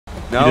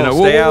No,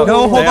 stay out.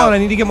 No, hold stay on. out. I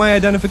need to get my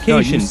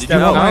identification. No,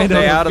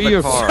 stay out of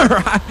the car.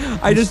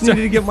 I just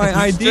needed to get my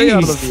ID. Stay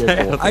out of the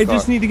vehicle. I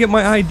just need to get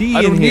my ID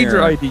I don't in need here.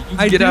 your ID. You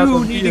I get out of do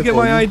the need to vehicle. get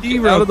my ID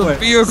Get real out of the quick.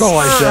 vehicle,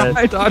 I said.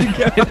 I need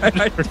to get my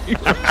ID real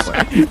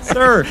quick.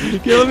 Sir,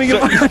 let me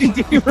get my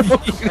ID real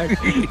quick.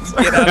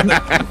 Get out of the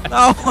car.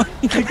 No, I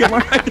need to get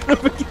my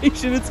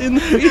identification. It's in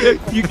the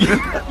vehicle.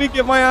 Let me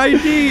get my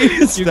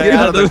ID. Stay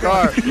out of the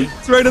car.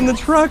 It's right in the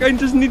truck. I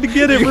just need to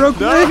get it real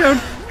quick. Get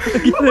it.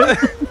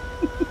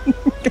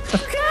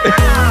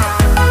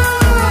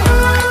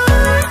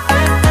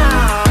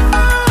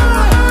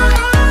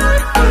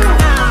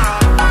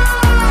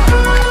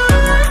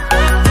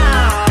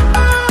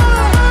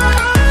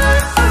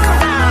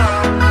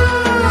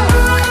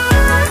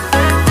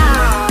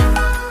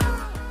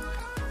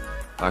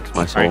 Box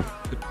my soul. Right.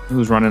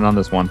 Who's running on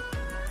this one?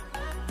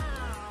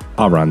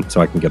 I'll run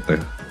so I can get the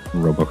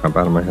RoboCop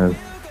out of my head.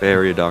 Bay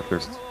Area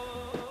doctors.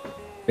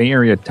 Bay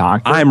Area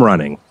doctor? I'm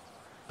running.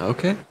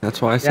 Okay,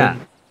 that's why I said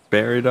Bay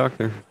Area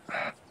doctor.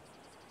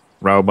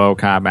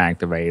 RoboCop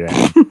activated.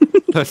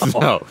 No,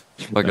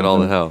 fuck it all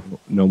to hell.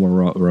 No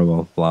more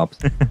Robo flops.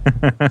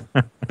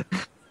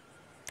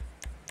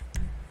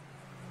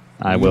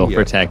 I will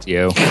protect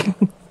you.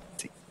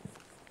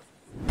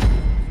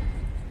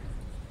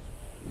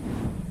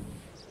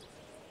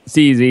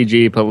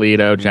 CZG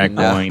Polito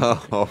checkpoint.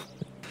 No.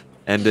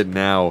 End it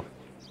now.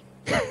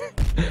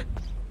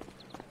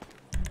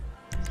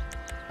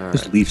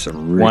 Those Leafs are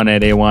really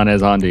 181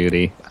 is on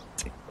duty.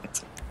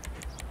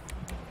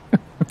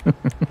 You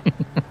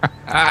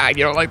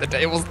don't like the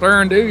tables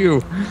turn, do you?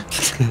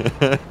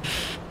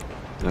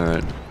 All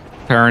right.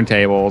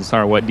 Turntables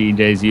are what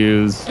DJs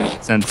use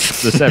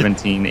since the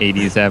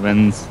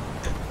 1787s.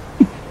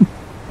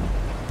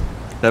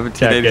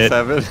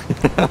 1787.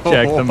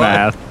 Check the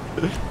math.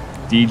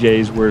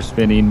 DJs were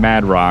spinning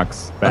Mad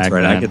Rocks back That's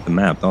right. then. I get the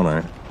map, don't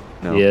I?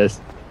 No.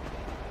 Yes.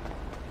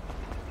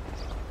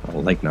 I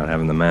like not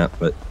having the map,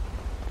 but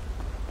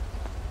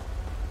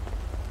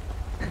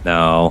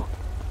no.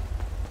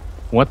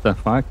 What the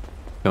fuck?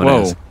 Don't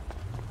Whoa. ask.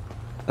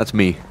 That's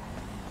me.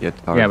 Yeah,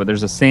 but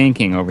there's a Sand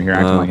King over here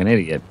acting like an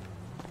idiot.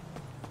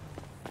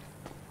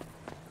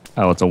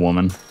 Oh, it's a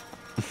woman.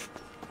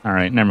 All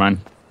right, never mind.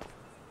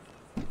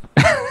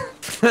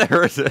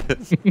 there it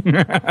is.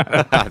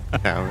 God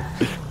damn it.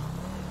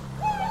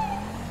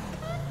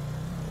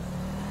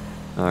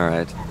 All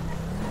right.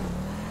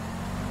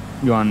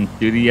 You on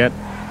duty yet?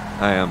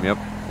 I am, yep.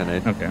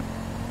 10-8. Okay.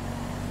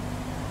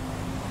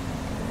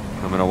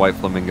 I'm in a white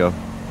flamingo.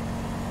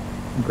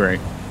 Great.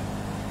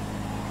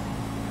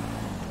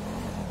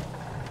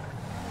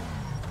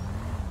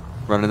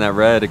 Running that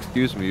red,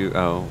 excuse me.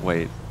 Oh,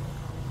 wait.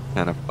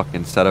 Kind of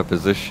fucking setup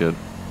is this shit?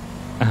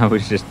 I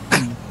was just,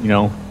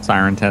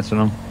 siren testing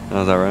them.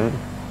 Oh, is that right?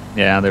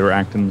 Yeah, they were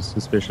acting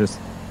suspicious.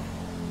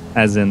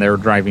 As in, they were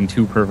driving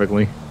too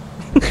perfectly.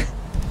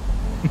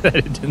 That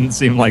it didn't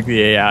seem like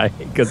the AI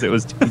because it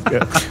was too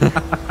good.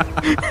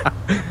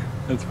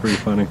 That's pretty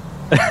funny.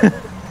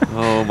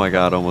 Oh my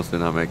god, almost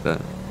did not make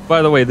that.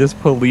 By the way, this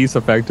police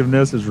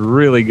effectiveness is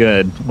really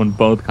good when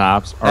both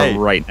cops are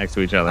right next to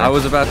each other. I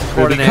was about to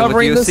coordinate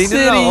with you. See,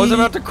 no, I was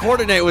about to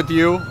coordinate with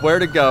you where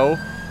to go.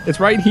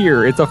 It's right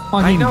here. It's a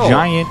fucking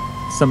giant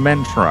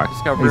cement truck.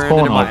 Just got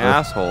rear-ended in my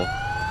asshole.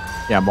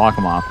 Yeah, block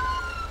him off.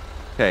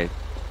 Okay.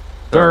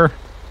 Sir.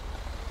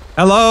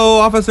 Hello,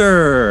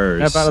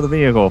 officers. Step out of the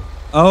vehicle.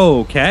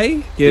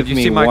 Okay. Give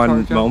me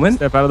one moment.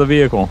 Step out of the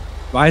vehicle.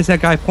 Why is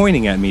that guy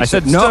pointing at me? I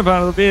said no. step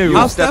out of the vehicle.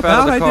 I'll step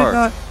out. I did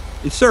not.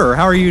 Sir,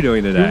 how are you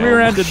doing today? You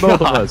rear-ended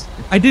both of us.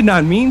 I did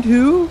not mean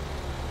to.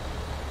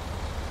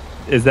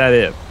 Is that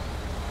it?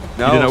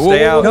 No,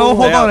 stay out. No,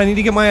 hold on. I need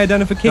to get my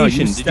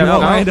identification. Stay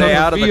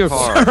out of the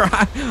car. Sir,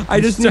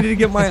 I just needed to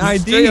get my ID.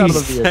 Stay out of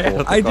the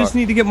vehicle. I just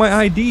need to get my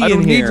ID in here. I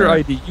don't need your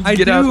ID. You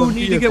get out of the vehicle. I do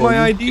need to get my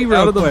ID real quick.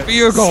 Out of the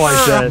vehicle, I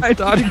said. I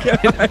thought to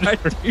get my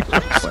ID real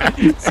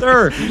quick.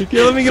 Sir,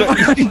 let me get my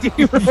ID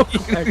real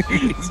quick.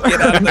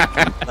 Get out of the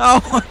car.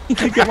 No, I need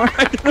to get my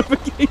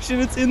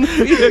identification. It's in the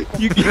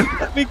vehicle.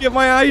 Let me get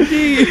my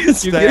ID.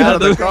 Stay out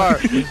of the car.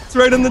 It's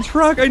right in the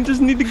truck. I just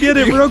need to get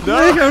it real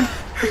quick.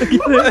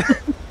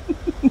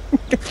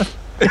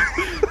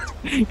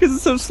 Because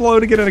it's so slow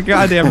to get in a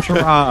goddamn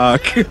truck.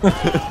 God,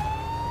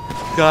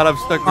 I'm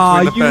stuck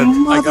between the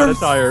fence. I got a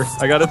tire.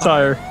 I got a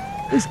tire.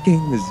 This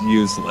game is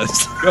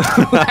useless.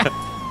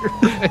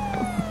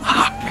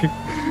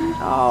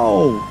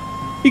 No.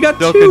 He got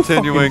Still two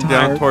continuing fucking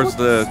down tires. towards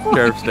the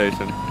sheriff's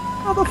station.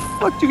 How the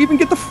fuck do you even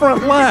get the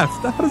front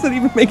left? How does that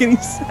even make any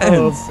sense?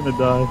 Oh, I'm gonna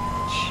die.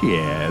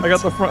 Shit. I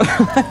got the front.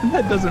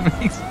 That doesn't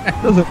make sense.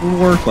 That doesn't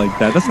work like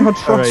that. That's not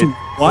how trucks work.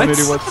 What?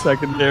 What's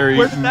secondary?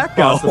 Where did that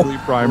go? Possibly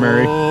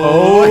primary.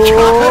 Oh my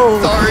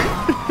god,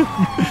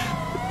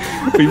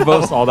 sorry. We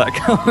both saw that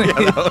coming.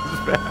 Yeah, that was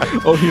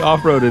bad. Oh, he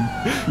off-roaded.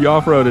 He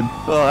off-roaded.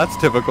 Oh, that's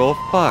typical.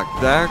 Fuck,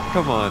 Zach,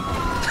 come on.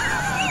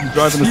 He's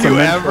driving the You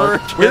cement ever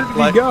truck. Where did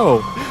he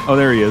go? Oh,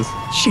 there he is.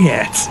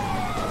 Shit.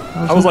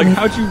 I was like,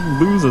 how'd you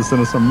lose us in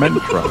a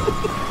cement truck?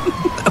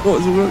 It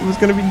was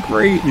going to be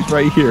great. He's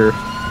right here.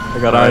 I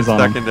got eyes on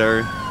him.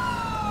 Secondary.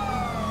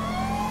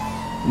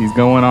 He's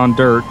going on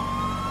dirt.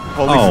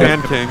 Holy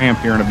Sand King. Ramp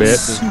here in a bit.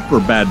 Super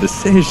bad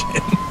decision.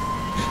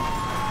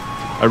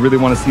 I really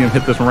want to see him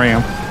hit this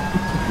ramp.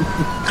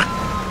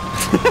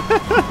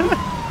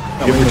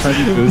 Give him a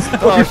speed boost.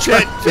 Oh,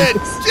 shit.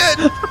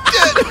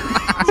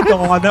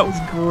 Oh, that was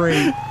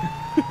great.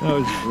 That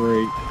was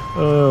great.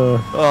 Oh,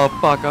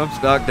 fuck. I'm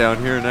stuck down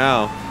here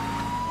now.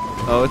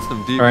 Oh, it's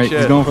some deep All right, shit.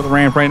 he's going for the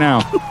ramp right now.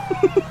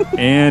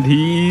 And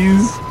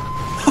he's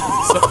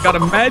got a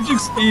magic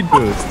speed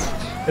boost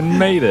and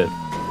made it.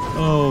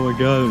 Oh my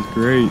god, that was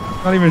great.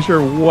 Not even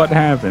sure what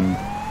happened.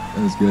 That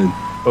was good.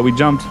 But we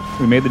jumped.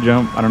 We made the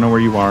jump. I don't know where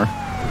you are.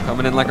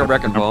 Coming in like a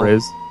wrecking ball. Number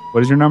is.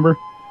 What is your number?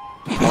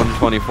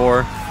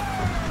 124.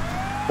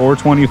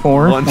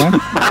 424?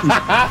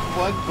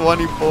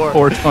 124.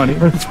 420.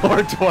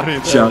 420.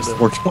 Just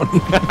 420.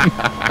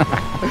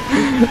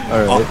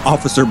 All right.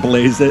 Officer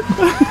Blaze it.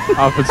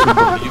 Officer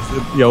believes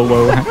it.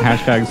 YOLO.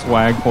 Hashtag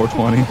swag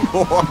 420.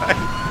 All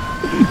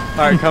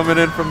right, coming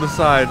in from the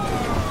side.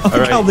 I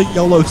like how the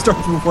YOLO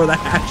starts before the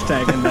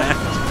hashtag and that.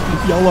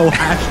 YOLO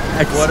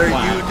hashtag. What are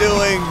swag. you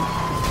doing?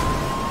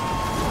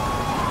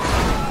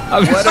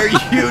 What are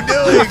you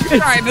doing?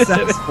 Trying to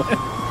hit it.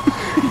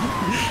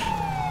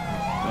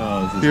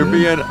 You're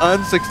being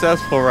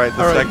unsuccessful right this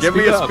All right, second. Give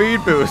me speed a up. speed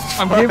boost.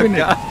 I'm giving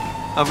it.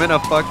 I'm in a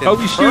fucking. Oh,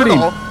 he's shooting.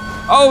 turtle.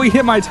 Oh, he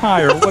hit my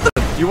tire. What the?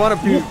 You want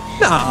to be?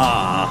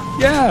 Nah.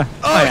 Yeah.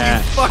 Oh, you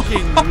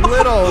fucking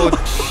little.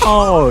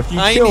 Oh, he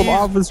Chinese killed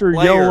Officer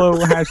player. YOLO.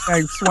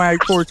 Hashtag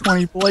swag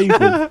 420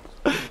 blazing.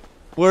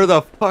 Where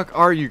the fuck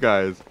are you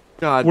guys?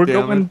 God We're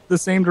damn going it. the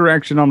same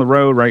direction on the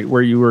road, right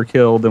where you were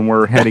killed, and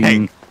we're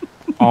heading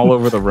all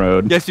over the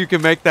road. Guess you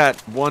can make that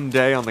one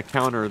day on the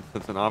counter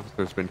since an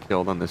officer's been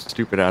killed on this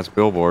stupid ass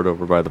billboard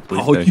over by the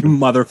police Oh, you station.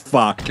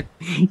 motherfuck.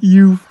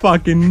 You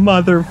fucking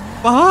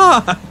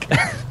motherfuck.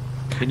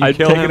 Can you I'm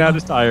kill taking him? out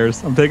his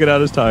tires. I'm taking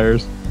out his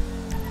tires.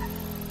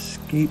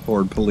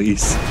 Skateboard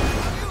police.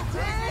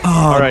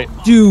 Oh, All right.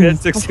 dude.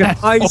 It's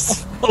successful.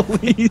 Ice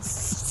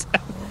police.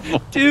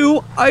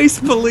 Do ice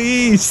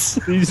police.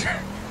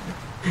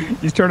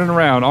 He's turning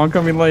around.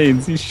 Oncoming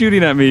lanes. He's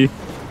shooting at me.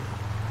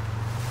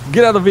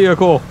 Get out of the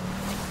vehicle.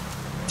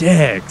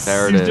 Dicks.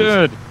 There it He's is.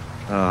 dead.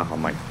 Oh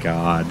my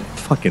god.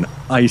 Fucking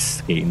ice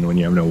skating when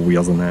you have no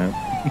wheels on that.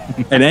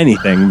 And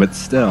anything, but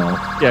still.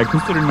 Yeah,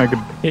 considering I could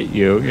hit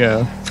you.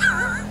 Yeah.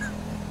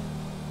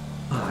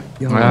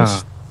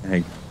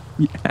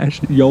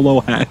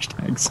 YOLO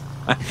hashtags.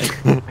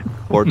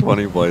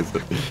 420 blaze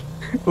it.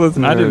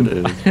 Listen, I There it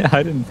didn't.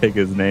 I didn't pick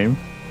his name.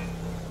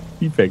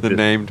 He picked The it.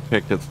 name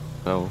picked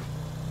itself.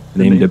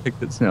 The name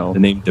picked itself. The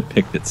name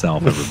depicts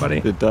itself, everybody.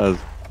 It does.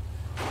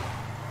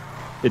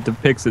 It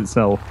depicts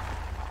itself.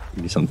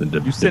 Give me something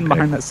to You sitting depict.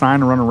 behind that sign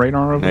and run a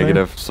radar over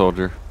Negative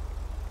soldier.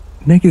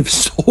 Negative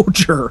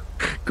soldier.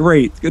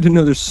 Great. Good to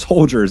know there's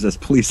soldiers as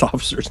police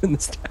officers in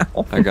this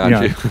town. I got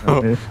there? you.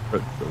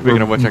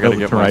 Speaking of which, I gotta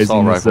get my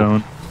assault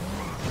rifle.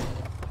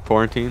 Quarantine.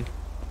 Quarantine.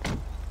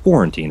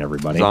 Quarantine,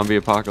 everybody. Zombie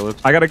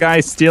apocalypse. I got a guy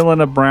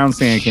stealing a brown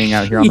Sand King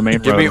out here on the main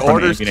road. Give me in front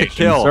of orders to ammunition.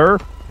 kill. Sir.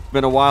 It's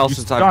been a while You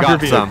since stop I've your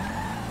got vehicle. some.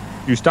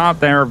 You stop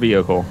their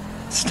vehicle.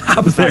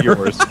 Stop It's not there.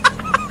 yours.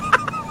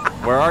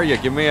 Where are you?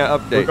 Give me an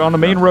update. We're on the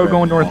main road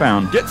going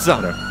northbound. Get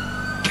some. I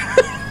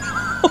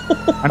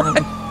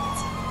don't-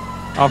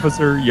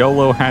 Officer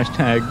YOLO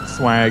hashtag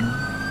swag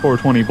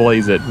 420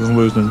 blaze it. He's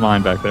losing his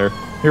mind back there.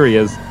 Here he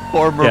is.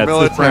 Former Yeah, it's this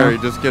military,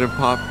 round. just getting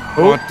popped.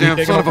 Oh, Oh, damn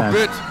he's son of taking a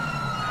off bitch.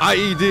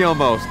 IED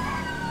almost.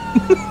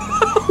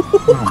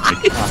 Oh my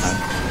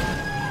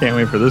god. Can't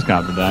wait for this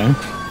cop to die.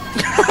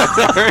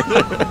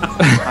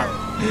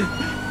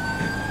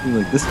 You're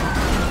like this.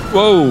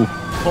 Whoa.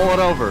 Pull it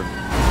over.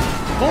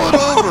 Pull it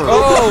over.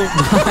 Oh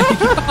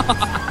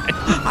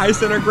High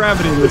center of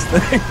gravity in this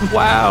thing.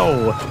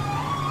 wow.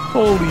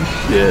 Holy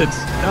shit.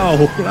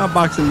 No, you're not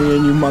boxing me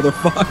in, you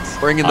motherfucks.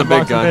 Bring in the I'm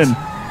big boxing guns. in.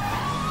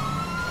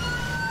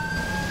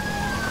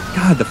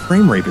 God, the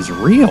frame rape is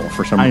real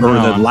for some I reason. know,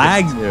 Or the I'm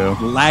lag thinking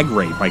too. lag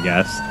rape, I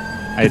guess.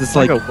 It's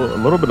like a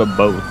little bit of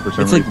both for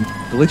some It's like reason.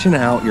 glitching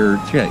out your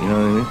shit, you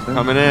know what I mean?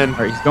 Coming in. All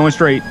right, he's going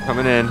straight.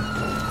 Coming in.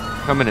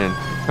 Coming in.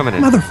 Coming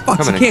in. Motherfuckers,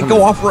 Coming you in, can't coming go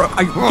in. off road.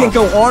 I can't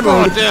go on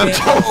Oh, road. damn.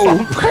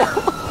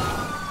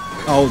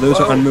 Oh, those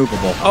are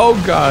unmovable. Oh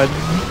god.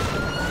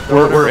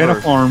 We're in a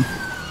farm.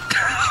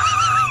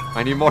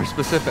 I need more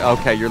specific.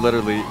 Okay, you're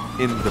literally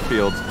in the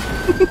fields.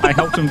 I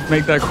helped him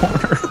make that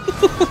corner.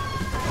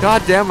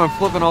 God damn, I'm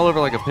flipping all over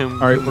like a pin. All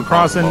right, we're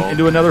crossing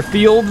into another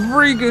field.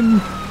 Regan.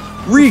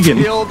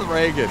 Field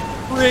Reagan.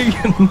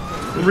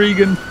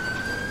 Regan.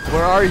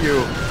 Where are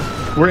you?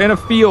 We're in a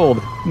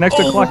field next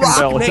to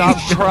Cluckenbell. It's Stop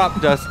out.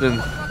 crop dusting.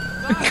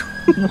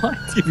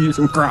 Give you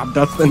some crop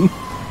dusting.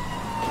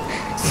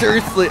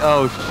 Seriously?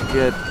 Oh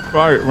shit.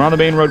 All right, we're on the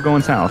main road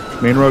going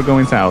south. Main road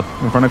going south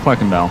in front of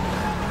Cluckenbell.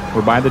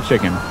 We're by the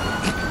chicken.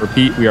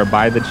 Repeat, we are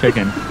by the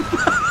chicken.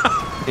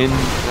 In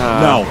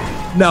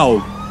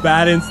No.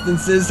 Bad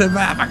instances have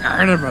happened.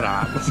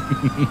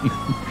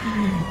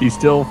 He's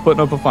still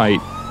putting up a fight.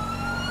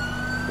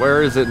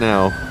 Where is it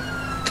now?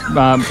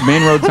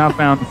 Main road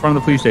southbound in front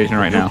of the police station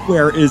right now.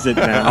 Where is it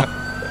now?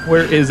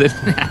 Where is it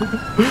now?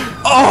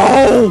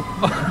 Oh!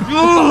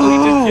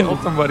 He just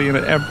killed somebody in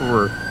an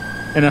emperor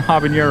and a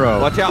habanero.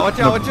 Watch out, watch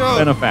out, watch out!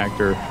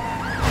 Benefactor.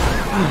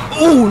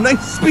 Oh,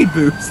 nice speed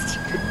boost.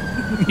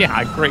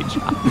 Yeah, great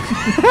job.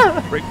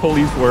 Great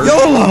police work.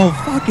 YOLO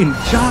fucking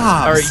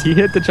jobs. All right, he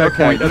hit the Okay,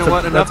 checkpoint. you That's know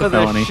what? that's Enough a of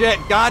felony. this shit.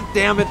 God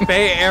damn it,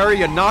 Bay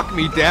Area, knock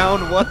me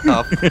down. What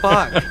the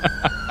fuck?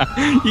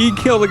 He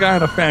killed a guy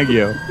on a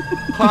Faggio.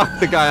 Fuck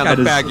the guy on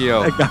the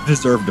Baggio. That guy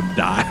deserved to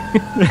die.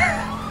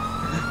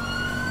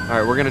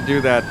 Alright, we're gonna do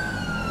that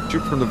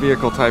shoot from the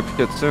vehicle type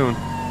shit soon.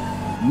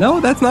 No,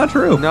 that's not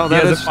true. No, He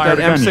that hasn't is fired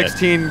that a gun yet.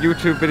 M16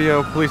 YouTube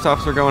video, police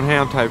officer going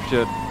ham type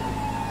shit.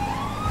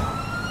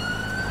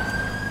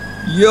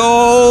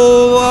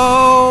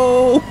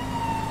 YOLO!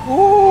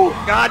 Ooh,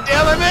 God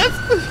damn it, miss!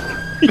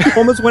 He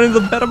almost went into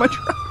the bed of my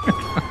truck.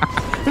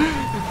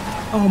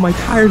 Oh, my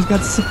tires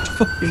got such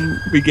fucking...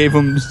 We gave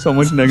him so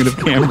much negative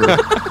camber. At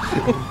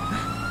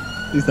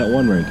least that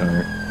one right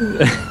tire.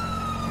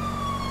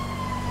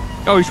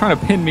 Oh, he's trying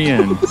to pin me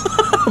in.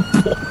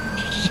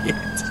 Shit.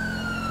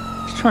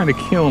 He's trying to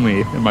kill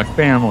me and my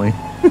family.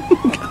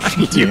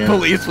 You damn.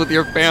 police with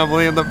your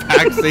family in the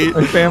back seat.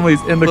 My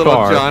family's in the Little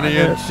car. Johnny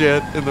and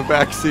shit in the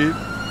back seat.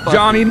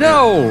 Johnny,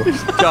 no!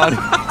 Johnny,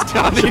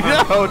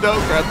 no,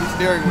 don't grab the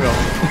steering wheel.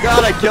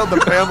 God, I killed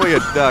the family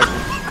of ducks.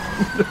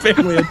 The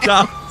family of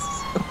ducks.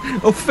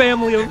 A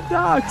family of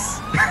ducks.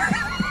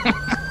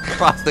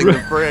 Crossing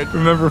the bridge.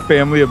 Remember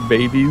Family of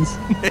Babies?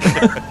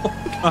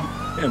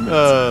 Damn it.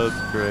 Oh,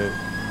 that's great.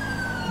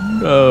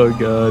 Oh,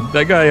 God.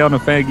 That guy on a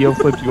Faggio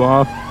flipped you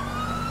off.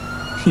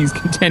 He's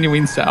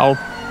continuing south.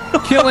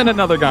 Killing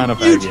another guy on a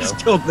You Faggio. just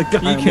killed the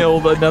guy. He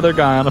killed another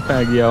guy on a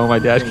Faggio. My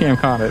dash cam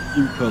caught it.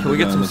 Can we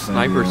get some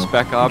sniper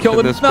spec ops Killed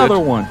in this another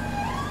bitch? one.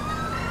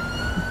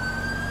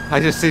 I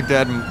just see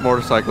dead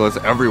motorcyclists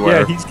everywhere.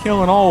 Yeah, he's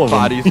killing all of them.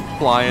 Bodies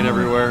flying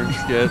everywhere and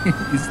shit.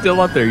 He's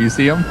still up there. You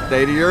see him?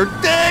 Stay to your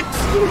dicks!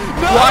 No!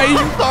 Why are you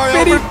Sorry,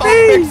 spitting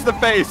overthought. Fix the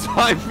face.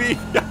 Why me?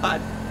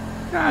 God.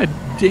 God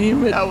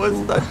damn it. That was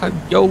such a...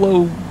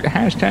 YOLO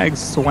hashtag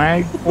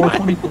swag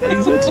 420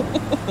 places.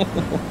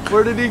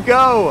 Where did he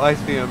go? I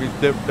see him. He's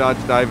dip, dodge,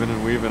 diving,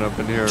 and weaving up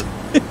in here.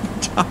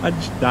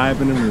 Dodge,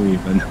 diving, and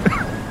weaving.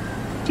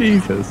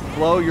 Jesus.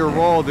 Blow your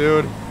roll,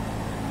 dude.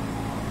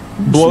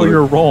 Blow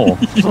your roll.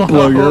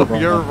 Blow your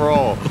roll. Your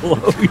roll.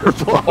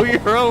 Blow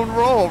your own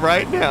roll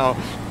right now.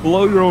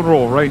 Blow your own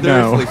roll right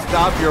Seriously, now.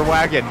 stop your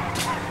wagon.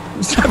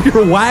 Stop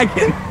your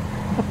wagon.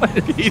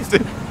 He's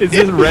Is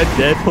this Red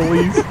Dead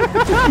Police?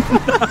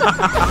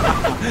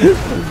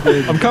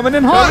 I'm coming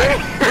in hot.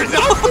 There's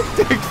all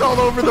dicks all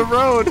over the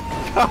road.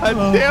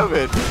 God damn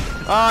it.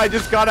 I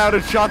just got out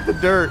and shot the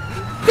dirt.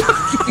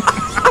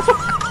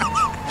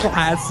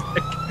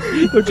 Classic.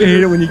 Don't you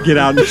hate it when you get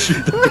out and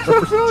shoot the I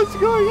don't know what's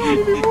going on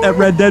anymore. That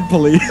Red Dead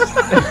Police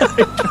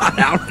got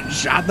out and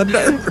shot the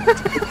dirt.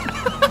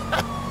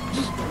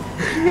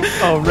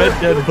 Oh, Red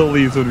Dead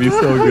Police would be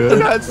so good.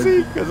 Not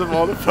see because of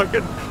all the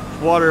fucking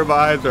water in my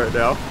eyes right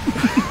now.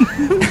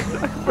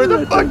 Where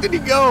the fuck did he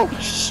go?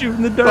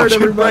 Shooting the dirt,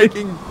 Fucking everybody.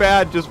 Breaking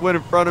Bad just went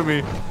in front of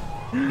me.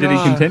 Did he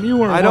continue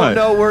or I what? don't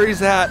know where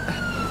he's at.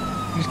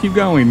 Just keep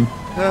going.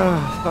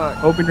 Oh,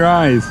 fuck. Open your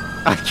eyes.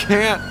 I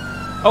can't.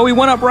 Oh, he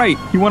went up right.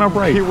 He went up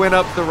right. He went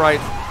up the right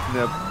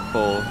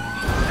nipple.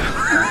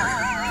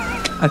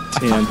 God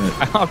damn it.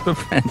 I hopped the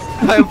fence.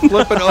 I'm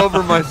flipping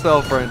over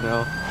myself right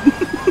now.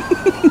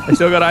 I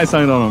still got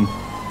eyesight on him.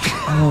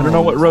 I don't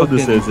know what road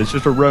this is. It's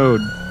just a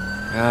road.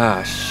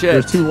 Ah, shit.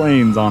 There's 2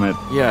 lanes on it.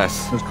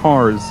 Yes. There's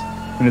cars.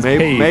 And it's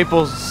paved.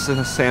 Maple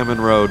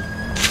Salmon Road.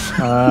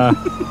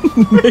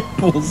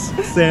 Maples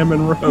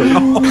Salmon Road.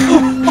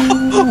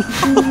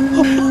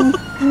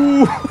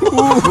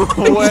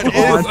 What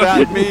does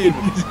that mean?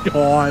 He's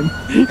gone.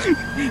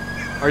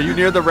 Are you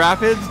near the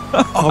rapids?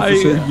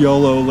 Officer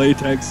YOLO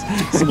Latex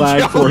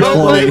Slag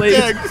 420.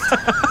 latex.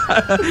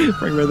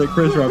 Bring back the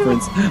Chris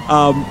reference.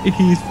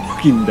 He's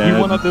fucking dead.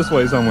 He went up this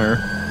way somewhere.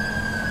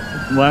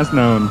 Last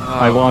known,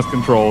 I lost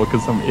control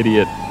because some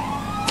idiot.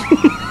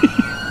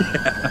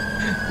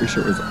 Pretty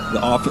sure it was the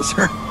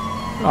officer.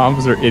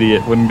 Officer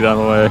idiot wouldn't get out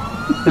of the way.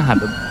 God,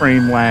 the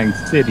frame lag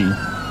city.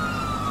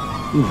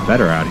 He's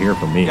better out here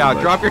for me. Yeah,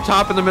 but- drop your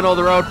top in the middle of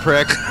the road,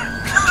 prick.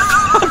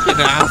 Fucking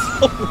ass.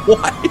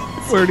 What?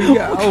 Where'd he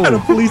go? What kind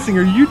of policing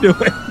are you doing?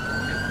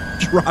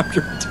 Drop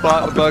your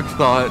top. Bugs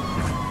thought,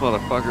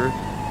 motherfucker.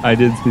 I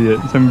did see it.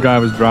 Some guy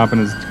was dropping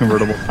his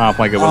convertible top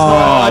like it was.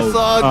 I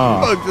saw it.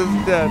 Oh. Bugs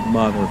is dead.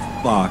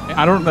 Motherfuck.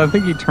 I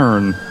think he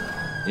turned.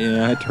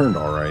 Yeah, I turned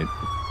all right.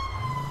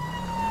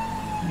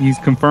 He's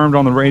confirmed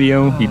on the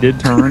radio. He did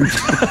turn.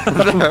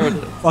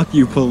 Fuck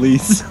you,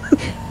 police.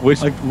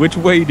 Which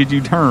way did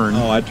you turn?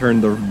 Oh, I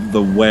turned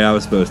the way I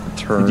was supposed to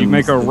turn. Did you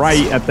make a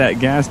right at that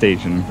gas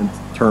station?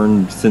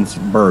 Turned since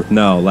birth.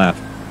 No, left.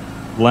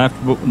 Left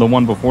the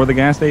one before the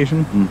gas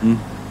station?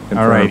 Mm-hmm.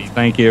 All right,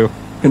 thank you.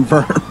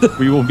 Confirmed.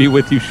 We will be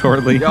with you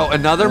shortly. Yo,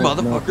 another No,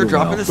 motherfucker no,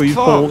 dropping his Please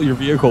top. pull your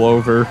vehicle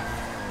over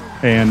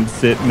and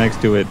sit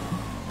next to it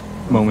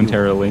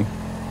momentarily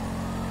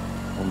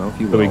I don't know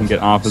if you so we can get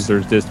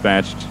officers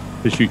dispatched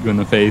to shoot you in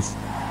the face.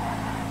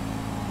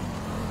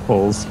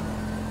 holes.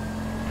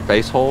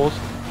 Face holes?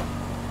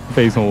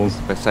 Face holes.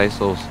 Face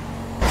holes.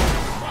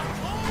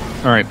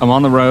 All right, I'm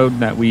on the road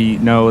that we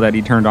know that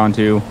he turned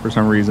onto for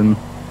some reason,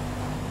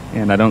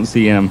 and I don't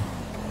see him.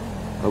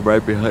 I'm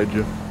right behind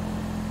you.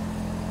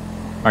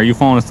 Are you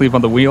falling asleep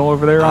on the wheel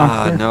over there,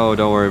 officer? No,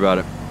 don't worry about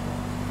it.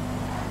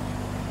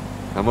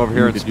 I'm over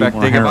here You need to do more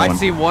inspecting. If I heroin.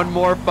 see one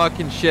more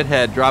fucking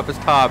shithead drop his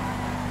top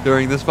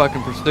during this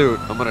fucking pursuit,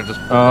 I'm gonna just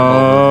pull him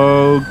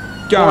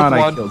Oh, God, Fourth I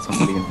one. killed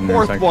somebody in the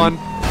over. Fourth intersection.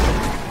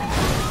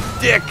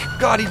 one. Dick.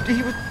 God,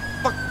 he was...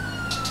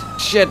 Fuck.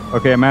 Shit.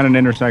 Okay, I'm at an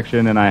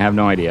intersection, and I have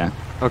no idea.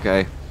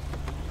 Okay.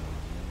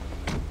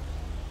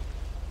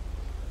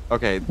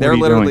 Okay, are they're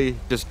you literally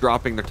just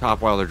dropping their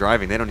top while they're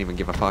driving. They don't even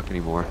give a fuck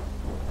anymore.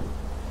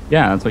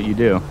 Yeah, that's what you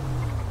do.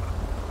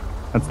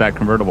 That's that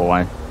convertible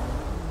life.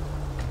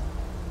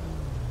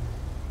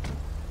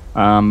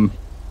 I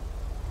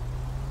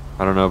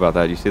don't know about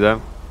that. You see that?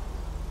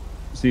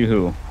 See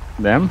who?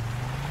 Them?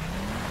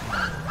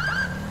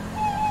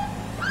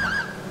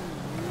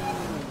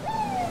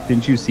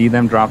 Didn't you see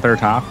them drop their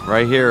top?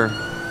 Right here.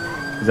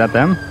 Is that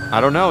them?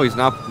 I don't know. He's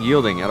not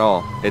yielding at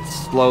all. It's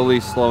slowly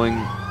slowing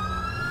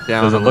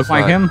down. Does it on the look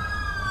like side. him?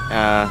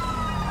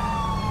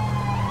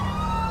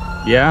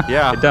 Yeah?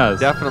 Yeah. It does.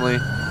 Definitely.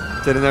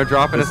 Sitting there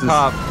dropping This his is-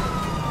 top.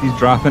 He's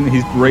dropping,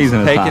 he's raising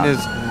his Taking top.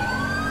 his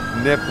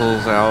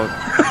nipples out.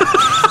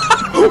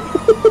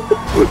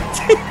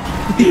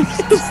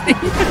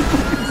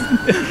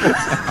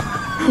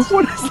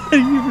 What does that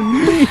even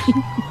mean?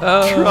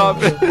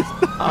 Dropping his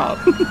top.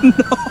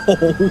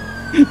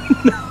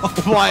 No.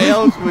 Why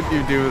else would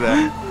you do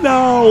that?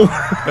 No.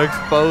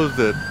 Expose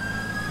it.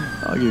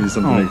 I'll give you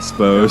something Oh.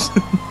 exposed.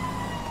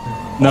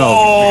 No,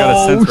 I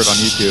got Oh, to censor it on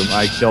YouTube.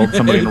 I killed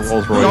somebody in a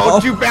Rolls Royce.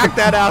 Don't you back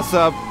that ass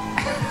up.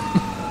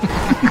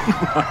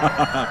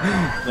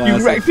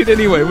 You wrecked it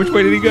anyway. Which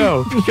way did he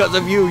go? Because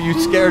of you, you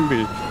scared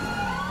me.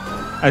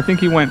 I think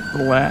he went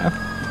left.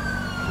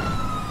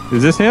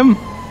 Is this him?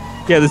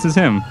 Yeah, this is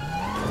him.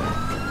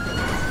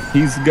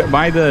 He's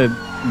by the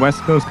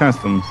West Coast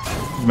Customs.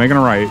 He's making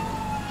a right.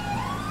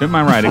 Pimp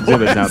my ride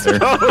exhibits out there.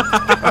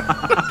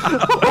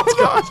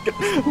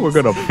 We're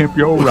gonna pimp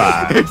your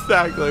ride.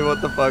 Exactly.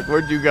 What the fuck?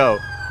 Where'd you go?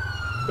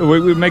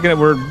 We're making it.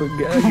 We're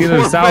getting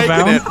We're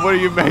southbound. making it. What are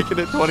you making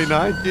it?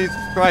 29? Jesus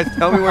Christ!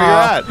 Tell me where you're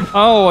at.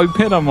 Oh, I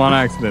hit him on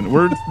accident.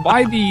 We're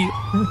by the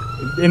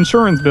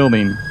insurance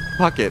building.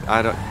 Fuck it.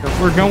 I don't.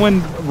 We're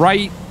going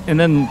right and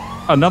then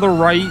another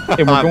right,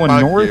 and we're going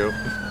Fuck north. you.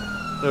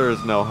 There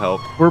is no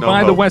help. We're No by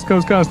the hope. West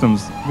Coast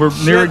Customs. We're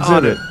near Shit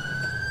on exhibit. it.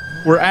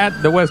 We're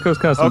at the West Coast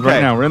Customs Okay.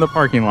 right now. We're in the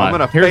parking lot. I'm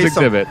gonna Here's face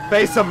exhibit. him.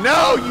 Face him.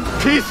 No, you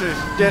piece of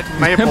shit.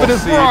 Maple Pimpin'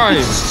 his seed.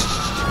 ride.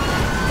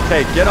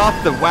 Hey, get off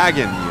the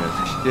wagon, you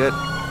shit.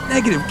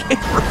 Negative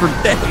camera for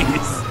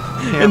days.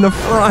 In the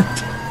front.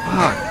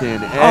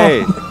 Fucking Oh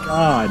A. my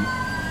god.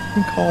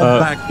 Call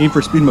back. Need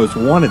for Speed Most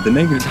Wanted. The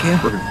negative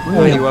camera.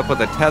 Pull you up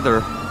with a tether.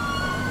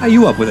 How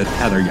you up with a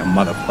tether, you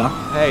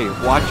motherfucker? Hey,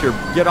 watch your.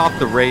 Get off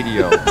the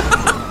radio.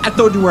 I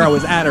told you where I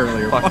was at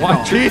earlier. Fuck Fuck off.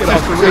 off. Jesus Get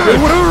off the Christ.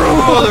 radio.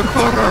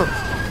 Motherfucker.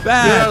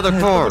 Get out of the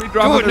car. Do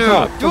it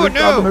now. Do it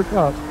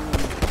now.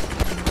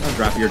 I'll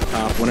drop your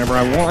top whenever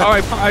I want.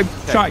 Oh, I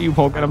shot you,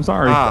 Polkett. I'm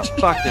sorry. Ah,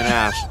 fucking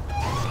ass.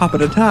 Pop at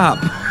the top.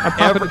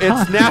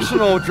 It's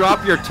National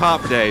Drop Your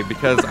Top Day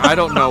because I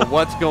don't know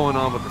what's going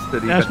on with the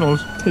city. but National,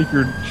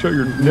 show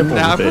your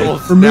nipples. Day.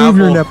 Nipples. Remove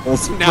your Napple-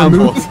 nipples.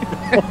 Napples.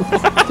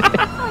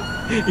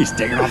 He's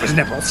taking off his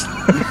nipples.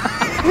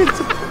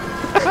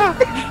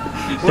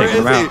 Where Taking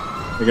is them he? out.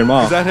 Taking them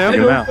off. Is that him?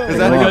 Taking them out. Is Taking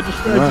that them a off. good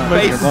Taking them out.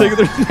 Face Taking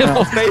them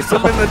out. Face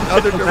him in the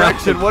other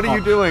direction. What are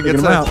you doing? Taking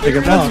It's them a- out.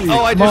 Taking them out.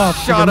 Oh, I Taking them just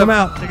off. shot Taking him. them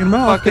out. Taking them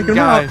out. Fucking Taking them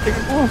guy. out.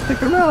 Taking them off.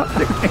 Taking them out.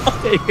 Taking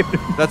them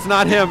out. That's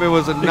not him. It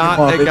was not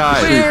off. a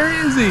guy.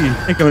 Where is he?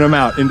 Taking them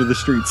out into the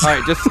streets. All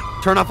right, just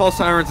turn off all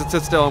sirens and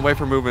sit still and wait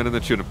for movement and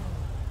then shoot him.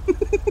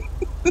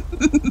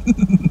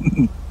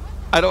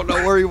 I don't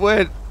know where he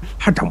went.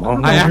 I don't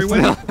know.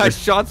 I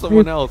shot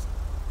someone else.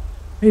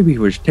 Maybe he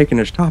was taking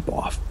his top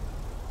off.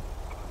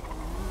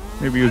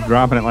 Maybe he was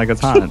dropping it like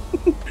it's hot.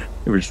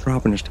 He was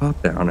dropping his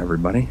top down,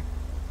 everybody.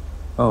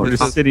 Oh, We're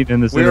just sitting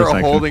in this We are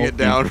intersection. holding it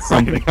down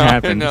Something right now. I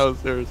happened. know,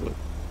 seriously.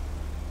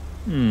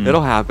 Hmm.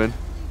 It'll happen.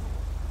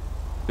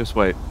 Just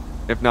wait.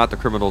 If not, the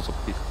criminal's a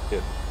piece of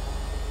shit.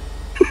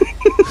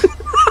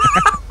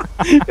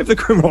 if the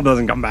criminal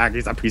doesn't come back,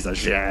 he's a piece of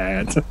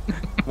shit.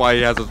 Why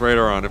he has his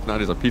radar on. If not,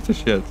 he's a piece of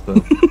shit. So.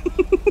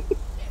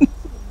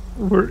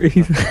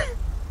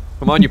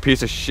 Come on, you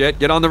piece of shit.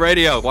 Get on the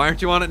radio. Why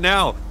aren't you on it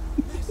now?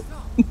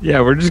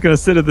 Yeah, we're just gonna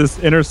sit at this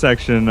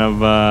intersection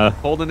of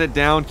Holding it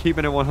down,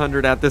 keeping it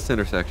 100 at this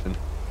intersection.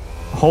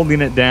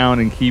 holding it down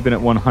and keeping it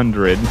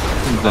 100. is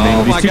the name Oh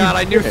of these my two- god,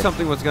 I knew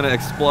something was going to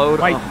explode.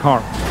 White Oh, car.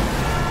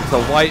 it's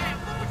a white,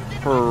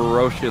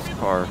 ferocious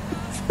car.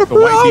 The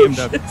white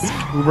BMW.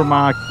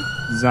 Ubermacht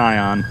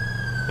Zion.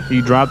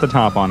 He dropped the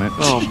top on it.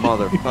 Oh,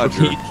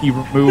 motherfucker. He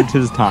removed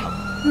his top.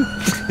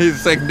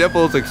 He's like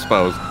nipples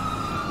exposed.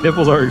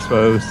 Nipples are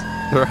exposed.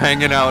 They're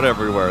hanging out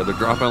everywhere. They're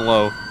dropping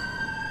low.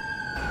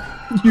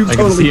 You I can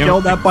totally see him-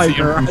 killed that I can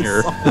see him biker. from I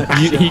here. saw that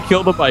He shit.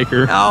 killed a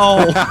biker.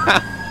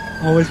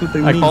 No. Always what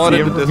they I mean. Call it see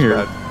into him from here.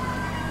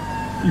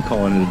 dispatch. You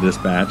calling it a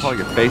dispatch? Call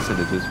your face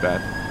into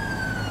dispatch.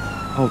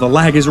 Oh, the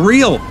lag is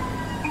real.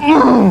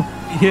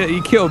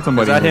 He killed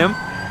somebody. Is that him?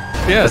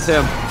 Yes.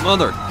 That's him.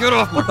 Mother, get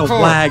off my The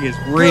car. lag is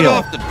Get real.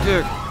 off the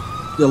dick.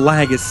 The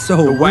lag is so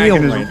The real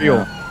wagon is right real.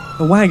 now.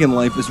 The wagon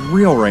life is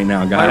real right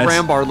now, My guys.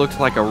 Rambar looks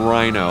like a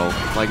rhino.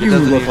 Like it You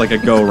doesn't look even- like a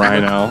go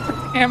rhino.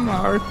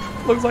 Hammer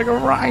looks like a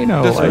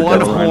rhino. Just Like, one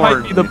that horn.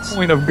 might be the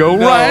point of go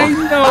No.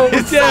 rhino.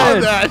 I saw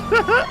Dead.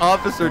 that.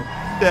 Officer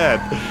dead.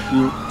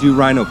 Do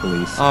rhino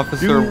police. Do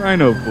Officer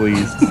rhino,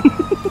 please.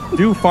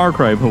 Do Far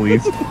Cry,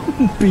 police.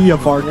 Be a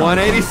Far Cry.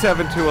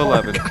 187 to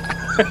 11.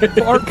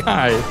 Far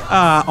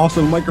Cry.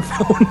 Also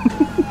microphone.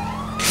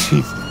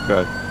 Jesus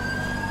Christ.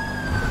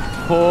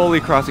 Holy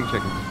crossing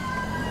chickens.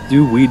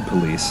 Do weed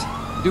police.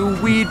 Do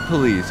weed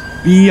police.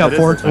 Be a That is the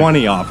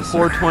 420 officer.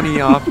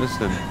 420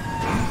 officer.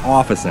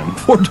 Office him.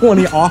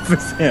 420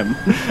 office him.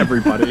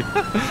 Everybody.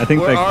 I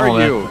think Where they are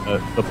call you?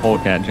 that the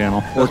Polecat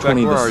channel.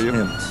 420 where the are you?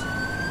 Sims.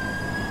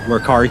 Where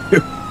car you?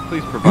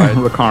 Please provide.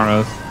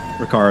 Ricaros.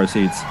 Recaro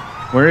seats.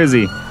 Where is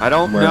he? I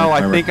don't Where- know.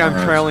 I where think I'm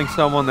cars? trailing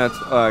someone that's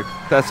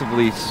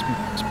excessively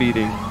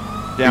speeding.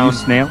 Are Down. you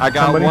snailing I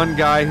got somebody? one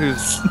guy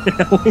who's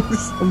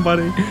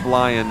Somebody.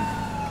 flying.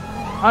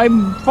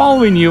 I'm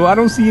following you. I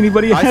don't see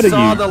anybody I ahead of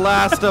saw you. the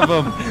last of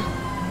them.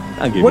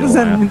 I'll give What you does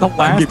the that mean, the I'll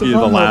last give of you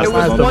the them? last It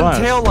was of one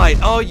them. tail light.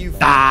 Oh, you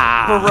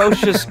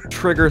ferocious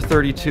trigger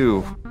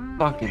 32.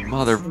 Fucking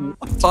mother.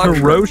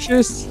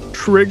 Ferocious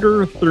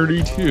Trigger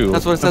 32.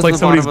 That's what it says That's like on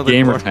the bottom somebody's of the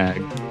gamer corner.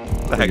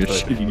 tag. Like a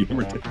Exactly. shitty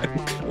gamer tag.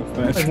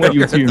 Like what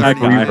you two That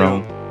guy.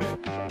 bro.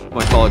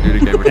 My Call of Duty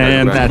gamer tag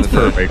And back in that's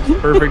the day.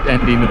 perfect. Perfect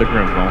ending to the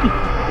criminal.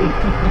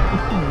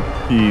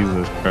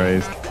 Jesus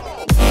Christ.